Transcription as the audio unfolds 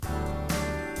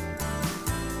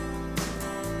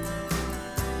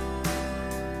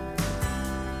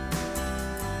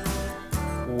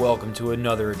welcome to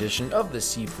another edition of the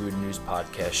Seafood News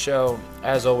Podcast Show.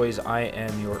 As always, I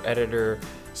am your editor,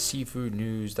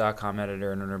 seafoodnews.com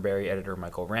editor, and honorary editor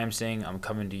Michael Ramsing. I'm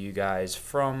coming to you guys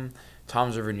from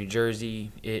Toms River, New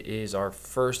Jersey. It is our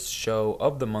first show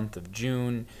of the month of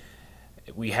June.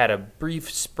 We had a brief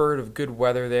spurt of good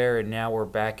weather there, and now we're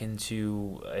back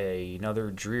into another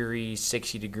dreary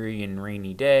 60-degree and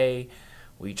rainy day.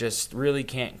 We just really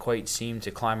can't quite seem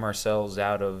to climb ourselves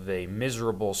out of a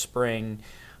miserable spring.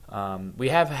 We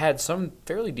have had some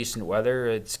fairly decent weather.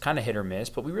 It's kind of hit or miss,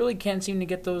 but we really can't seem to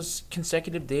get those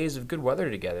consecutive days of good weather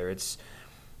together. It's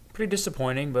pretty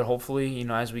disappointing, but hopefully,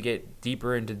 as we get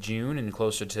deeper into June and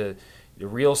closer to the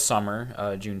real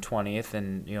summer, June 20th,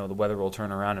 and, the weather will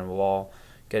turn around and we'll all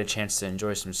get a chance to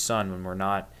enjoy some sun when we're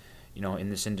not, in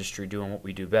this industry doing what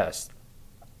we do best.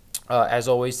 As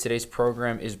always, today's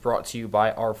program is brought to you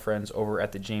by our friends over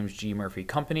at the James G. Murphy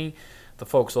Company. The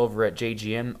folks over at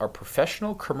JGM are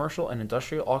professional, commercial, and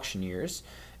industrial auctioneers.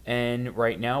 And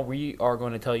right now, we are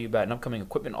going to tell you about an upcoming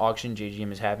equipment auction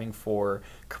JGM is having for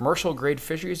commercial-grade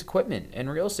fisheries equipment and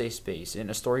real estate space in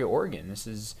Astoria, Oregon. This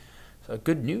is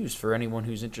good news for anyone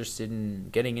who's interested in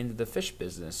getting into the fish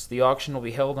business. The auction will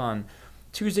be held on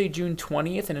Tuesday, June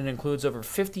 20th, and it includes over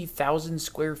 50,000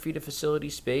 square feet of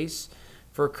facility space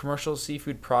for commercial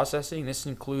seafood processing. This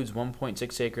includes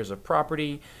 1.6 acres of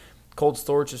property, cold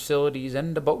storage facilities,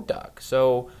 and a boat dock.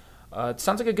 So it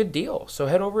sounds like a good deal. So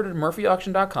head over to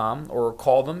murphyauction.com or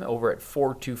call them over at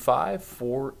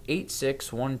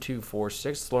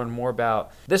 425-486-1246 to learn more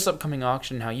about this upcoming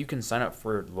auction and how you can sign up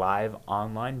for live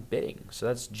online bidding. So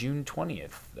that's June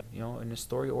 20th, in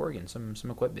Astoria, Oregon, some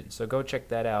equipment. So go check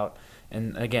that out.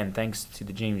 And again, thanks to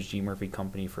the James G. Murphy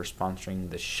Company for sponsoring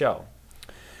the show.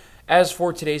 As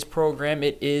for today's program,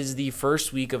 it is the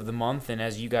first week of the month, and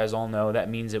as you guys all know, that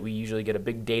means that we usually get a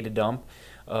big data dump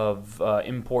of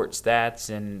import stats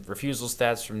and refusal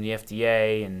stats from the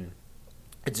FDA, and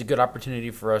it's a good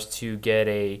opportunity for us to get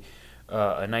a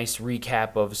nice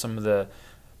recap of some of the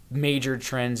major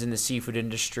trends in the seafood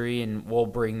industry, and we'll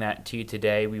bring that to you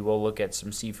today. We will look at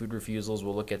some seafood refusals.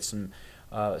 We'll look at some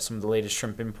of the latest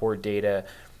shrimp import data.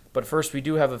 But first, we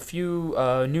do have a few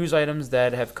news items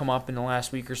that have come up in the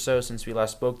last week or so since we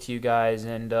last spoke to you guys,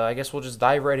 and I guess we'll just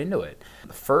dive right into it.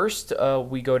 First,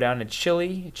 we go down to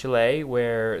Chile,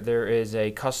 where there is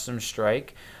a customs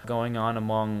strike going on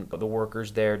among the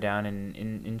workers there down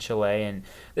in Chile. And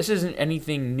this isn't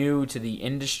anything new to the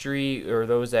industry or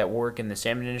those that work in the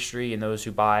salmon industry and those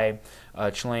who buy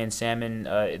Chilean salmon.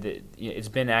 It's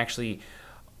been actually...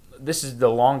 This is the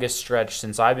longest stretch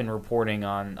since I've been reporting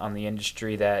on the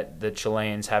industry that the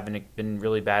Chileans haven't been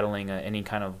really battling any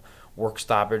kind of work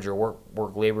stoppage or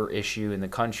work labor issue in the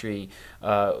country.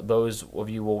 Those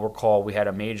of you will recall we had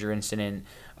a major incident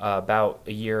about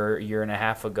a year and a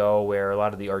half ago where a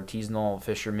lot of the artisanal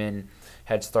fishermen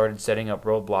had started setting up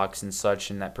roadblocks and such,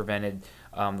 and that prevented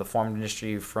the farm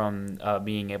industry from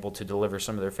being able to deliver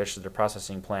some of their fish to their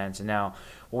processing plants. And now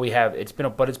it's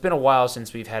been a while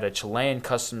since we've had a Chilean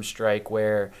customs strike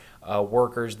where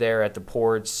workers there at the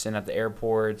ports and at the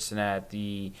airports and at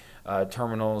the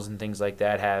terminals and things like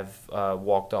that have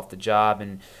walked off the job.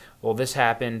 And this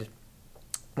happened.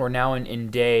 We're now in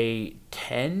day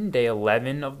 10, day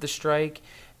 11 of the strike.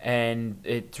 And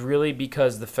it's really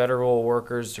because the federal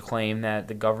workers claim that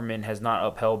the government has not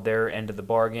upheld their end of the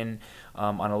bargain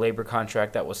on a labor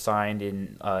contract that was signed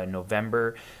in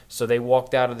November. So they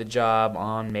walked out of the job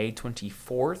on May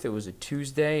 24th. It was a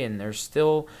Tuesday, and they're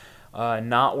still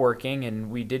not working.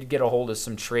 And we did get a hold of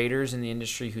some traders in the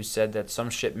industry who said that some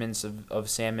shipments of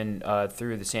salmon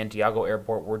through the Santiago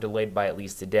airport were delayed by at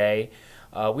least a day.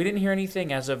 We didn't hear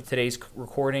anything as of today's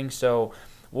recording, so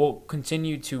we'll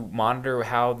continue to monitor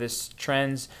how this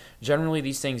trends. Generally,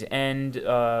 these things end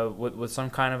with some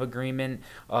kind of agreement.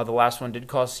 The last one did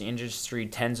cost the industry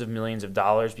tens of millions of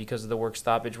dollars because of the work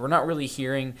stoppage. We're not really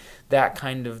hearing that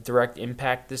kind of direct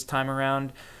impact this time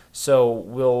around. So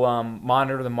we'll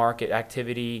monitor the market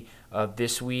activity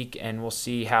this week, and we'll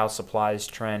see how supplies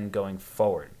trend going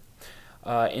forward.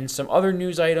 In some other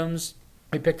news items,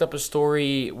 we picked up a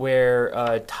story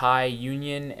where Thai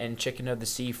Union and Chicken of the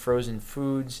Sea Frozen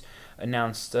Foods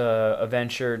announced a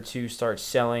venture to start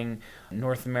selling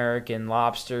North American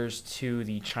lobsters to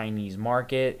the Chinese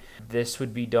market. This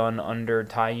would be done under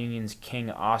Thai Union's King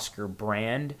Oscar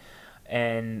brand.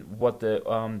 And what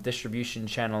the distribution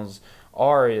channels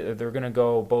are, they're going to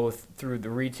go both through the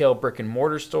retail brick and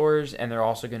mortar stores, and they're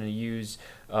also going to use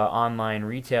online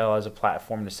retail as a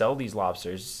platform to sell these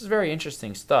lobsters. This is very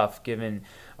interesting stuff given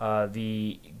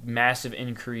the massive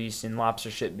increase in lobster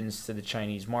shipments to the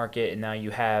Chinese market, and now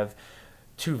you have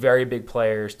two very big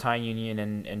players, Thai Union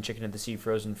and Chicken of the Sea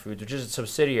Frozen Foods, which is a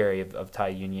subsidiary of Thai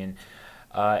Union.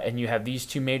 And you have these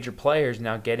two major players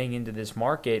now getting into this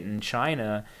market in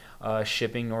China,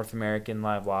 shipping North American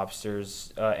live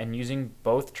lobsters and using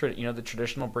both the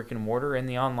traditional brick and mortar and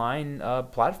the online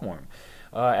platform.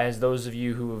 As those of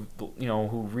you who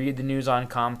read the news on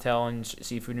Comtel and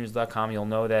seafoodnews.com, you'll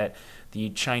know that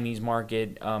the Chinese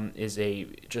market is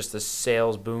just a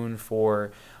sales boon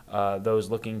for those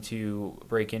looking to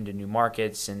break into new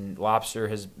markets, and lobster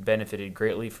has benefited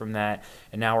greatly from that.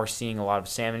 And now we're seeing a lot of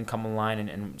salmon come online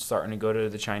and starting to go to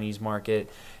the Chinese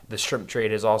market. The shrimp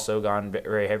trade has also gone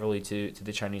very heavily to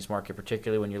the Chinese market,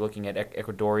 particularly when you're looking at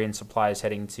Ecuadorian supplies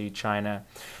heading to China.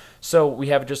 So we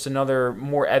have just another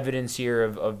more evidence here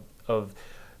of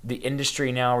the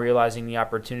industry now realizing the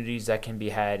opportunities that can be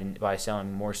had by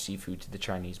selling more seafood to the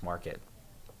Chinese market.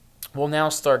 We'll now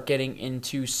start getting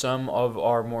into some of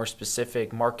our more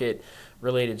specific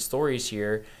market-related stories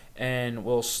here, and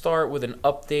we'll start with an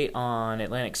update on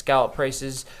Atlantic scallop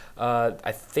prices.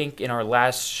 I think in our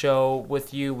last show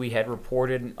with you, we had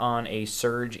reported on a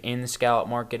surge in the scallop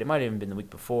market. It might have even been the week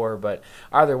before, but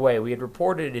either way, we had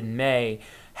reported in May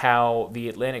how the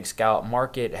Atlantic scallop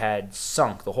market had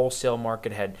sunk. The wholesale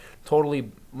market had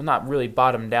totally, well, not really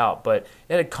bottomed out, but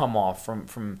it had come off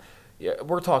from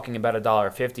we're talking about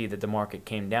 $1.50 that the market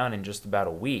came down in just about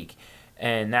a week.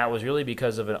 And that was really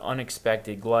because of an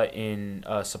unexpected glut in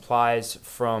supplies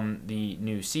from the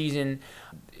new season.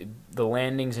 The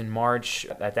landings in March,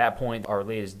 at that point, our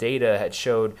latest data had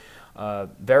showed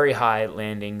very high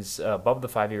landings above the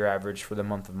 5-year average for the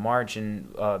month of March,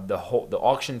 and the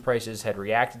auction prices had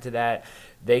reacted to that.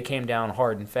 They came down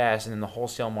hard and fast, and then the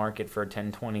wholesale market for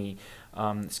 1020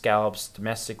 scallops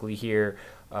domestically here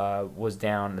was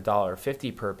down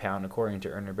 $1.50 per pound, according to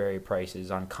Urner Barry prices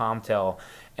on Comtel.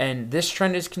 And this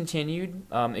trend has continued.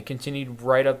 It continued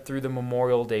right up through the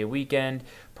Memorial Day weekend.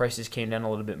 Prices came down a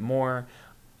little bit more,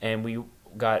 and we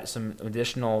got some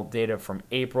additional data from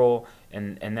April,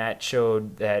 and that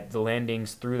showed that the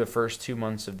landings through the first 2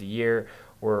 months of the year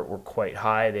were quite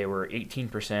high. They were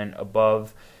 18%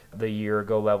 above the year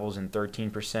ago levels and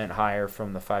 13% higher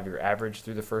from the 5-year average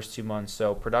through the first 2 months.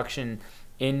 So production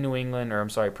in New England,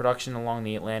 production along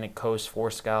the Atlantic coast for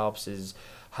scallops is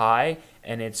high,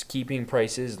 and it's keeping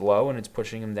prices low, and it's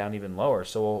pushing them down even lower.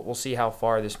 So we'll see how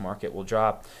far this market will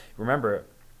drop. Remember,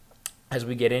 as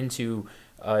we get into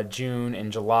June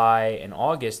and July and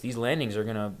August, these landings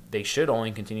they should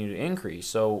only continue to increase.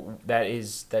 So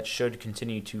that should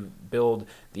continue to build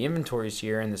the inventories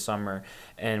here in the summer,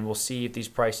 and we'll see if these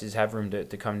prices have room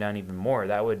to come down even more.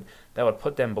 That would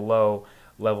put them below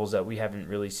levels that we haven't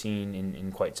really seen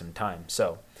in quite some time.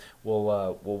 So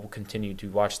we'll continue to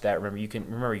watch that. Remember, you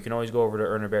can always go over to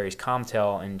Urner Barry's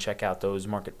Comtel and check out those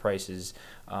market prices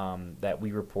that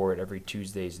we report every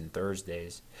Tuesdays and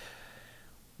Thursdays.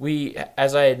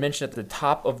 As I had mentioned at the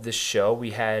top of this show,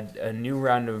 we had a new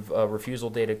round of refusal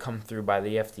data come through by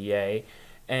the FDA,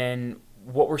 and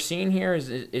what we're seeing here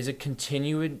is a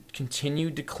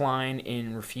continued decline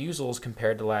in refusals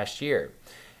compared to last year.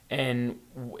 And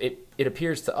it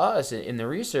appears to us in the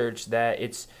research that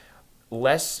it's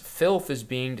less filth is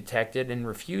being detected and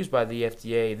refused by the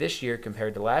FDA this year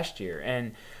compared to last year.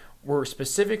 And we're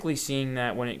specifically seeing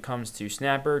that when it comes to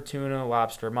snapper, tuna,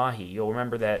 lobster, mahi. You'll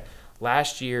remember that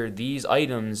last year these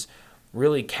items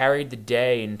really carried the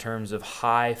day in terms of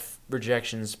high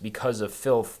rejections because of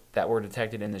filth that were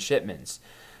detected in the shipments.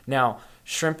 Now,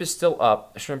 shrimp is still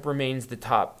up. Shrimp remains the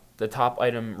top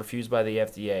item refused by the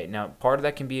FDA. Now, part of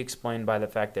that can be explained by the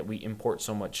fact that we import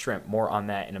so much shrimp. More on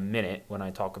that in a minute when I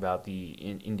talk about the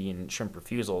Indian shrimp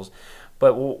refusals.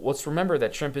 But let's remember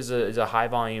that shrimp is a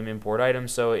high-volume import item,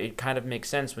 so it kind of makes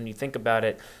sense when you think about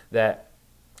it that,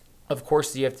 of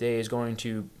course, the FDA is going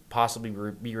to possibly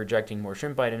be rejecting more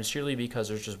shrimp items surely because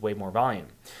there's just way more volume.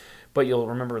 But you'll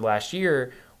remember last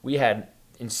year we had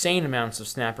insane amounts of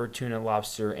snapper, tuna,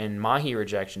 lobster, and mahi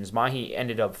rejections. Mahi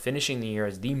ended up finishing the year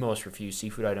as the most refused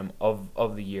seafood item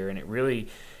of the year, and it really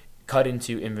cut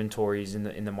into inventories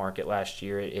in the market last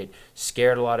year. It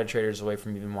scared a lot of traders away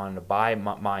from even wanting to buy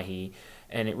mahi,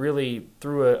 and it really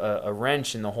threw a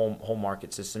wrench in the whole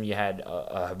market system. You had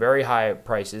very high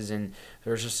prices, and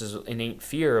there was just this innate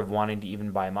fear of wanting to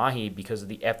even buy mahi because of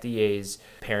the FDA's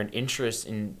apparent interest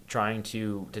in trying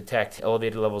to detect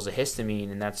elevated levels of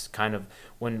histamine, and that's kind of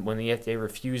when the FDA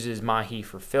refuses mahi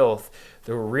for filth,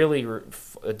 they're really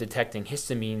detecting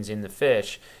histamines in the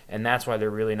fish, and that's why they're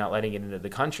really not letting it into the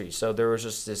country. So there was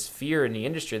just this fear in the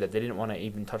industry that they didn't want to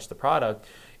even touch the product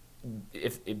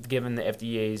if given the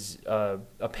FDA's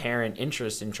apparent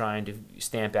interest in trying to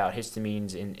stamp out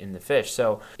histamines in the fish.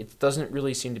 So it doesn't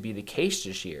really seem to be the case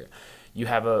this year. You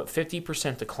have a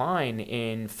 50% decline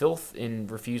in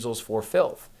refusals for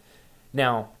filth.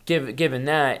 Now, given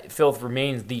that, filth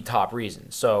remains the top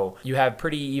reason. So you have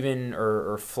pretty even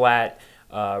or flat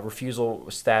refusal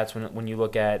stats when you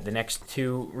look at the next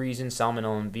two reasons,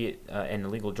 salmonella and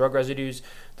illegal drug residues.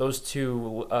 Those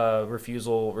two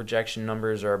refusal rejection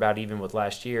numbers are about even with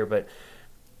last year, but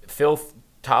filth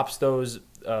tops those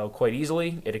quite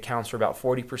easily. It accounts for about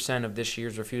 40% of this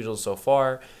year's refusals so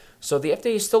far. So the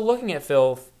FDA is still looking at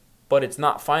filth, but it's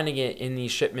not finding it in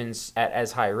these shipments at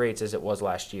as high rates as it was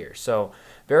last year. So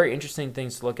very interesting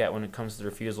things to look at when it comes to the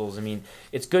refusals. I mean,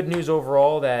 it's good news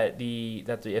overall that the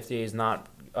FDA is not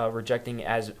rejecting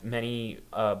as many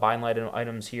buy and line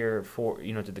items here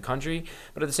to the country,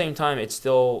 but at the same time, it's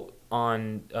still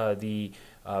on the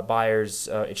buyers.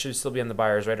 It should still be on the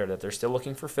buyer's radar that they're still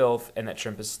looking for filth, and that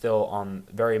shrimp is still on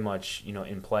very much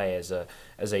in play as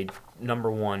a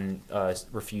number one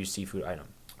refused seafood item.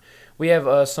 We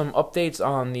have some updates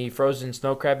on the frozen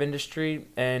snow crab industry,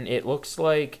 and it looks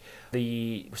like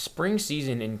the spring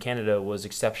season in Canada was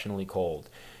exceptionally cold.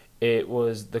 It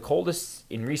was the coldest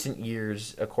in recent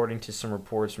years, according to some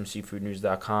reports from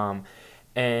seafoodnews.com,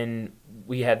 and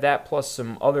we had that plus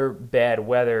some other bad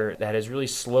weather that has really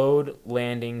slowed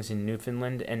landings in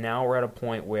Newfoundland, and now we're at a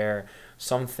point where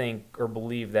some think or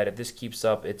believe that if this keeps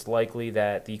up, it's likely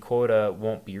that the quota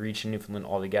won't be reached in Newfoundland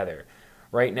altogether.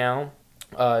 Right now,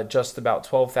 just about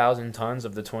 12,000 tons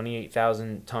of the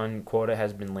 28,000 ton quota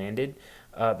has been landed.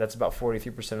 That's about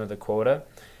 43% of the quota.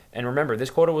 And remember, this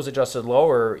quota was adjusted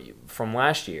lower from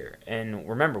last year. And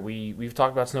remember, we've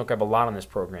talked about snow crab a lot on this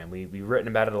program. We've written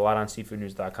about it a lot on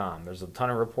seafoodnews.com. There's a ton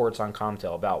of reports on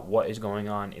Comtel about what is going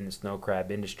on in the snow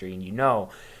crab industry. And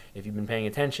if you've been paying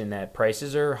attention, that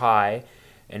prices are high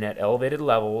and at elevated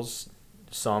levels.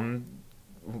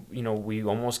 We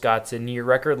almost got to near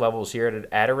record levels here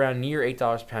at around near $8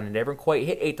 per pound. It never quite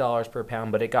hit $8 per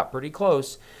pound, but it got pretty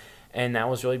close. And that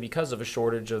was really because of a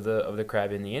shortage of the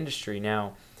crab in the industry.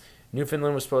 Now,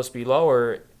 Newfoundland was supposed to be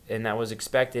lower, and that was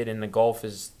expected, and the Gulf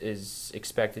is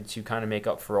expected to kind of make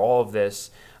up for all of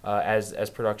this as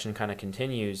production kind of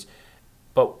continues.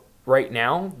 But right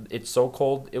now, it's so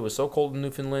cold. It was so cold in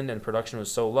Newfoundland, and production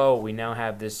was so low. We now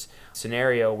have this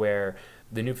scenario where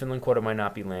the Newfoundland quota might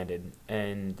not be landed,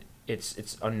 and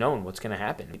it's unknown what's going to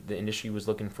happen. The industry was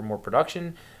looking for more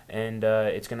production, and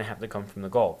it's going to have to come from the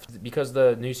Gulf. Because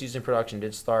the new season production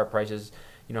did start, prices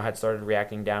had started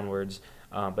reacting downwards.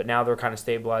 But now they're kind of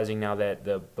stabilizing now that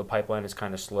the pipeline is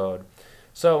kind of slowed.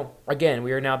 So again,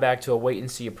 we are now back to a wait and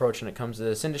see approach when it comes to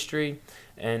this industry,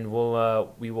 and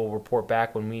we will report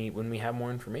back when we have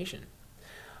more information.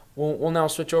 We'll now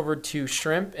switch over to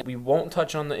shrimp. We won't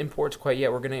touch on the imports quite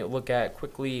yet. We're going to look at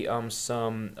quickly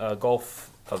some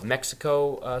Gulf of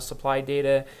Mexico supply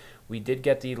data. We did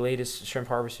get the latest shrimp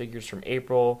harvest figures from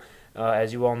April.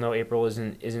 As you all know, April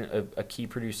isn't a key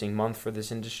producing month for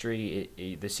this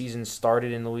industry. The season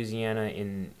started in Louisiana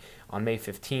on May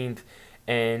 15th,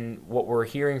 and what we're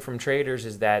hearing from traders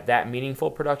is that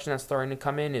meaningful production that's starting to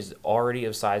come in is already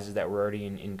of sizes that were already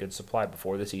in good supply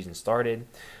before the season started.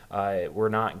 We're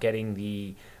not getting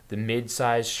the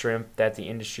mid-sized shrimp that the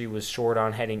industry was short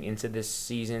on heading into this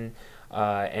season,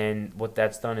 and what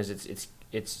that's done is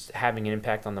it's having an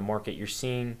impact on the market. You're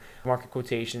seeing market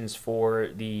quotations for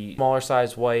the smaller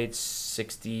sized whites,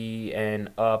 60 and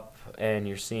up, and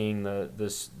you're seeing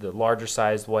the larger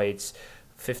sized whites,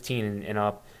 15 and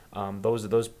up.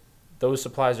 Those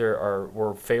supplies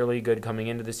were fairly good coming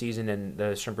into the season, and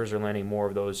the shrimpers are landing more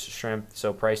of those shrimp,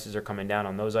 so prices are coming down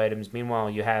on those items. Meanwhile,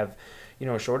 you have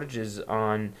shortages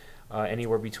on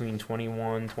anywhere between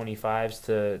 21,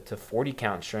 25s to 40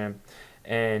 count shrimp,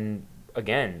 and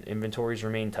again, inventories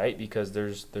remain tight because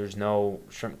there's no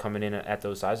shrimp coming in at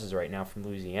those sizes right now from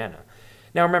Louisiana.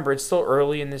 Now remember, it's still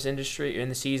early in this industry, in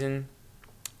the season,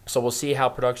 so we'll see how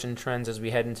production trends as we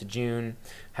head into June,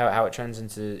 how it trends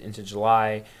into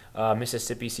July.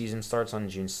 Mississippi season starts on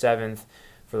June 7th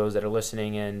for those that are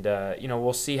listening, and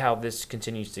we'll see how this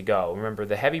continues to go. Remember,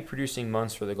 the heavy producing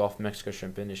months for the Gulf of Mexico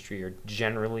shrimp industry are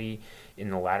generally in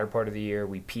the latter part of the year.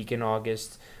 We peak in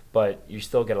August, but you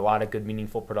still get a lot of good,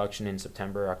 meaningful production in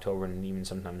September, October, and even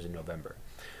sometimes in November.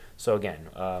 So again,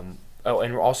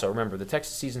 and also remember, the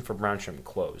Texas season for brown shrimp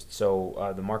closed,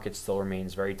 so the market still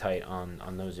remains very tight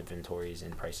on those inventories,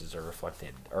 and prices are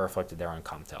reflected there on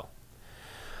Comtel.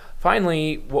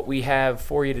 Finally, what we have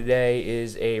for you today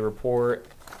is a report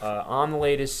on the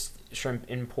latest shrimp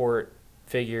import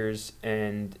figures,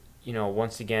 and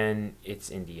once again, it's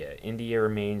India. India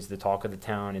remains the talk of the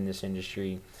town in this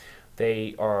industry.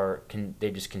 They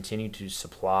just continue to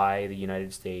supply the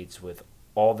United States with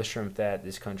all the shrimp that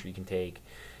this country can take,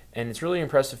 and it's really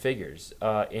impressive figures.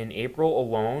 In April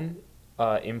alone,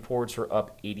 imports were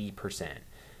up 80%.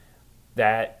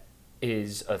 That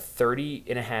is a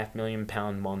 30.5 million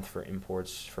pound month for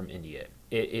imports from India.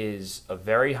 It is a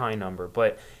very high number,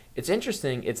 but it's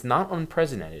interesting. It's not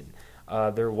unprecedented.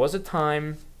 There was a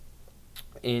time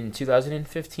in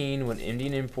 2015 when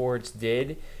Indian imports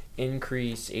did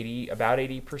increase about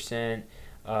 80%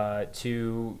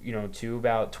 to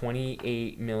about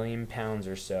 28 million pounds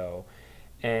or so,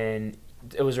 and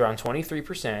it was around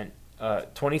 23%.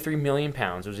 23 million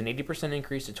pounds. It was an 80%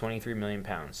 increase to 23 million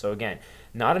pounds. So again,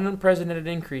 not an unprecedented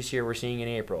increase here we're seeing in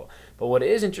April. But what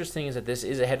is interesting is that this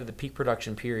is ahead of the peak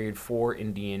production period for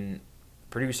Indian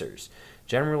producers.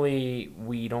 Generally,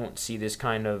 we don't see this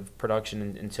kind of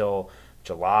production until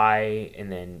July,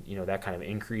 and then that kind of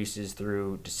increases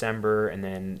through December, and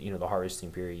then the harvesting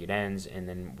period ends, and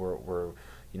then we're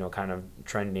kind of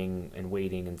trending and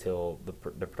waiting until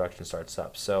the production starts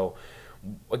up. So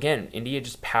again, India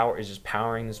is just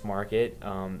powering this market.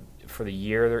 For the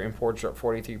year, their imports are up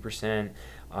 43%,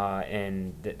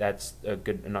 and that's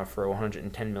good enough for a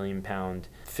 110 million pound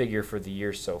figure for the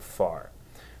year so far.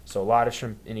 So a lot of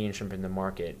Indian shrimp in the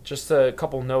market. Just a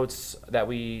couple notes that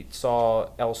we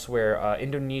saw elsewhere.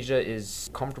 Indonesia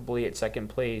is comfortably at second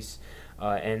place,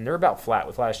 and they're about flat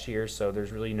with last year, so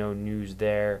there's really no news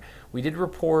there. We did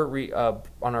report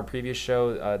on our previous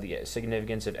show the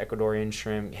significance of Ecuadorian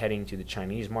shrimp heading to the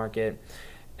Chinese market,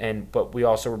 but we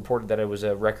also reported that it was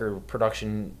a record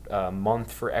production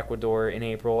month for Ecuador in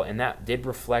April, and that did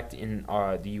reflect in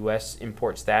the U.S.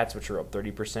 import stats, which are up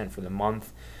 30% for the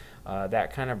month.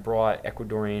 That kind of brought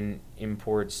Ecuadorian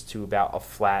imports to about a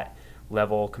flat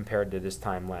level compared to this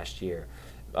time last year.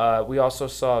 We also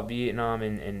saw Vietnam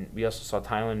and we also saw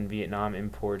Thailand and Vietnam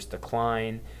imports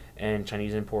decline, and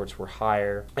Chinese imports were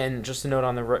higher. And just a note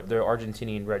on the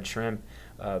Argentinian red shrimp,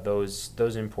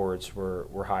 those imports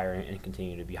were higher and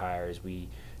continue to be higher, as we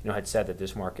had said that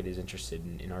this market is interested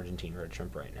in Argentine red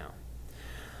shrimp right now.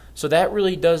 So that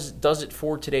really does it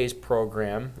for today's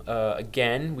program.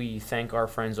 Again, we thank our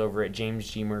friends over at James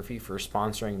G. Murphy for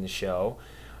sponsoring the show.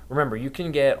 Remember, you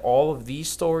can get all of these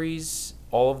stories,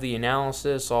 all of the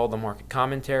analysis, all the market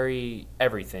commentary,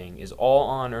 everything is all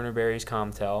on Urner Barry's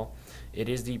Comtel. It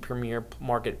is the premier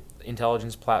market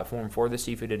intelligence platform for the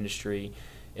seafood industry.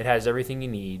 It has everything you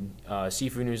need.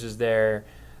 Seafood news is there.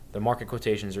 The market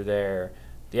quotations are there.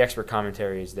 The expert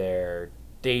commentary is there.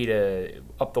 Data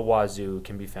up the wazoo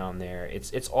can be found there.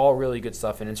 It's all really good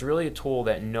stuff, and it's really a tool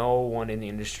that no one in the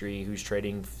industry who's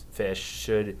trading fish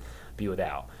should be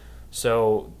without.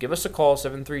 So give us a call,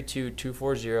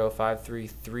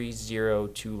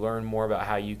 732-240-5330, to learn more about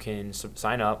how you can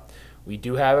sign up. We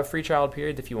do have a free trial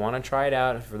period if you want to try it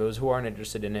out, for those who aren't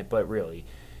interested in it, but really,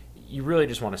 you really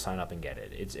just want to sign up and get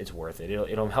it. It's worth it.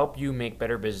 It'll help you make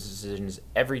better business decisions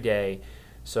every day.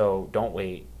 So don't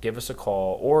wait. Give us a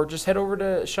call, or just head over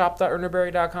to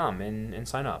shop.urnerberry.com and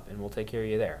sign up, and we'll take care of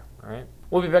you there. All right.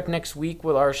 We'll be back next week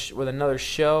with another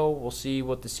show. We'll see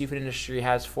what the seafood industry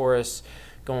has for us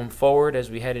going forward as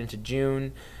we head into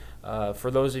June. For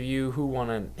those of you who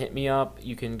want to hit me up,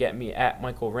 you can get me at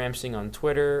Michael Ramsing on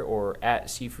Twitter or at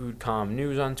SeafoodCom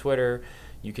News on Twitter.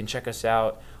 You can check us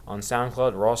out on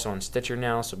SoundCloud. We're also on Stitcher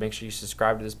now, so make sure you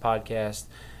subscribe to this podcast.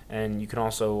 And you can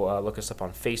also look us up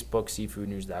on Facebook,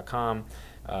 seafoodnews.com,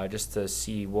 just to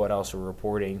see what else we're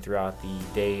reporting throughout the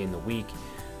day and the week.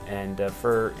 And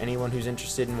for anyone who's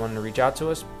interested in wanting to reach out to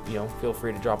us, feel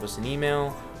free to drop us an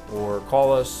email or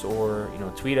call us or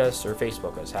tweet us or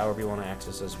Facebook us, however you want to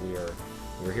access us.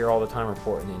 We're here all the time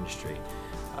reporting the industry.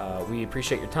 We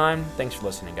appreciate your time. Thanks for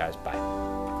listening, guys.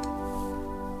 Bye.